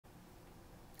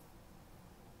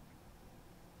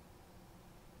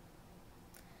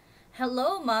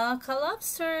Hello mga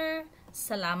ka-lobster!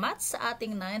 Salamat sa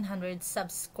ating 900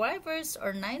 subscribers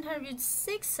or 906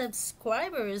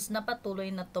 subscribers na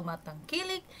patuloy na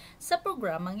tumatangkilik sa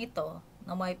programang ito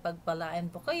na may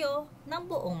pagpalain po kayo ng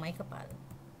buong may kapal.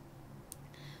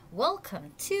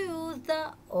 Welcome to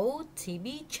the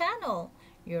OTB channel,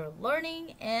 your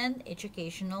learning and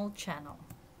educational channel.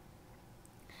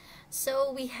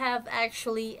 So we have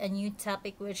actually a new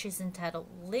topic which is entitled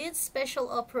Lead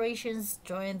Special Operations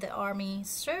Join the Army,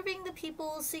 Serving the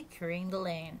People, Securing the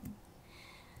Land.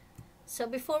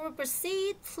 So before we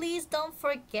proceed, please don't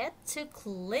forget to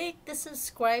click the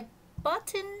subscribe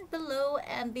button below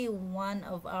and be one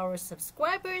of our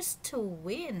subscribers to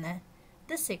win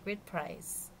the secret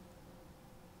prize.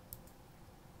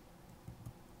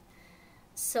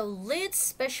 So lead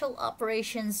special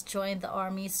operations join the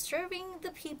army, serving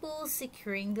the people,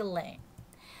 securing the land.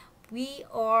 We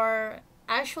are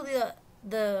actually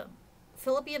the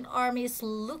Philippine Army is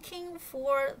looking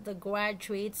for the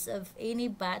graduates of any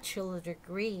bachelor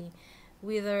degree,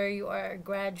 whether you are a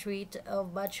graduate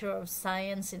of Bachelor of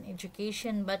Science in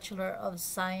Education, Bachelor of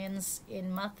Science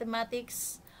in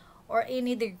Mathematics, or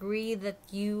any degree that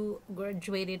you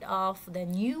graduated off,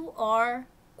 then you are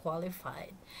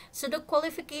qualified. So the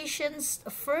qualifications,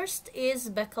 first is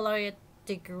baccalaureate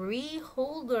degree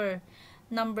holder.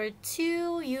 Number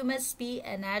 2, you must be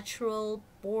a natural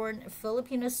born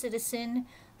Filipino citizen.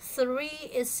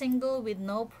 3 is single with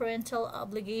no parental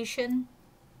obligation.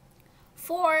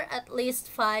 4, at least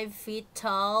 5 feet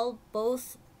tall,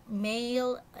 both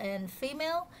male and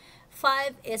female.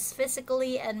 5 is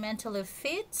physically and mentally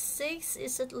fit. 6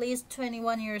 is at least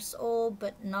 21 years old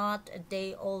but not a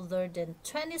day older than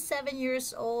 27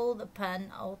 years old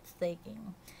upon oath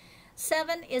taking.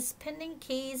 7 is pending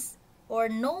case or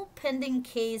no pending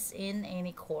case in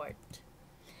any court.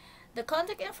 The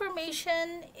contact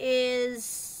information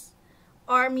is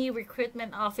Army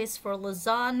Recruitment Office for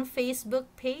Luzon Facebook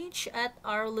page at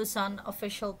our Luzon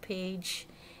official page.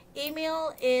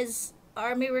 Email is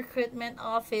Army Recruitment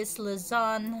Office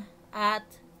Luzon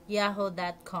at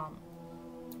yahoo.com.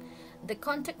 The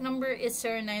contact number is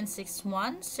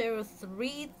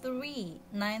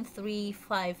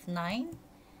 0961-033-9359.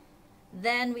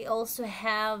 Then we also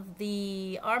have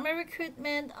the Army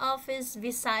Recruitment Office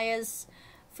Visayas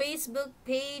Facebook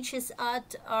page is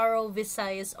at RO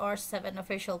Visayas R7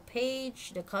 official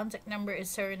page. The contact number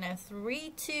is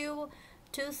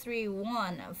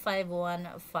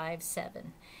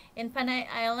 0932-231-5157. In Panay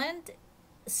Island,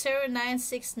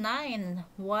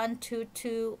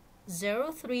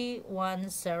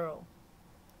 0969-122-0310.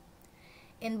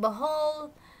 In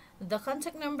Bohol, the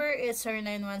contact number is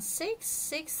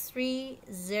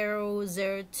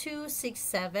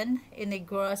 0916-6300267. In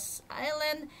Negros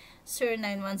Island,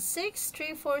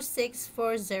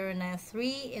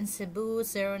 0916-346-4093. In Cebu,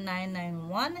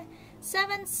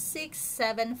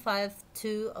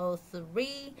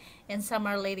 0991-7675203. In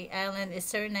Samar Lady Island is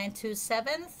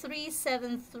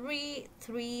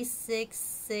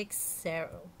 0927-373-3660.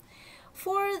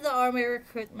 For the Army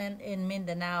Recruitment in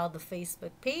Mindanao, the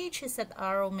Facebook page is at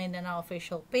Aro Mindanao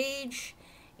official page.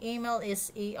 Email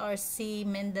is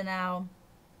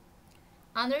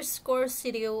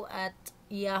arcmindanao_CDO at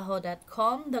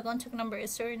yahoo.com. The contact number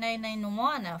is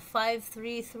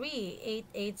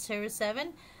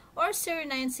 0991-533-8807 or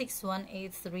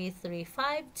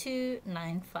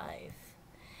 0961-833-5295.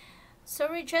 So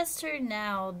register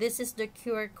now. This is the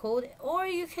QR code, or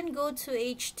you can go to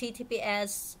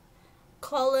https://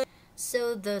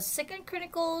 So the 2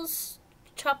 Chronicles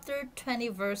chapter 20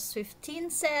 verse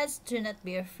 15 says, "Do not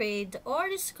be afraid or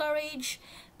discouraged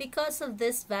because of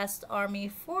this vast army,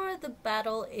 for the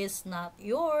battle is not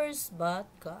yours but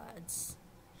God's."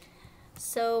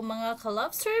 So mga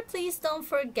ka-lobster, please don't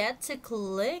forget to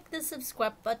click the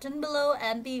subscribe button below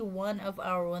and be one of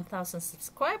our 1,000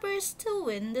 subscribers to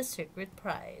win the secret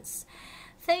prize.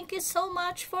 Thank you so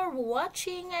much for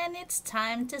watching, and it's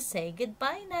time to say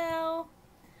goodbye now.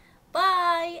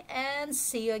 Bye, and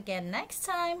see you again next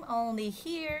time only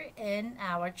here in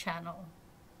our channel.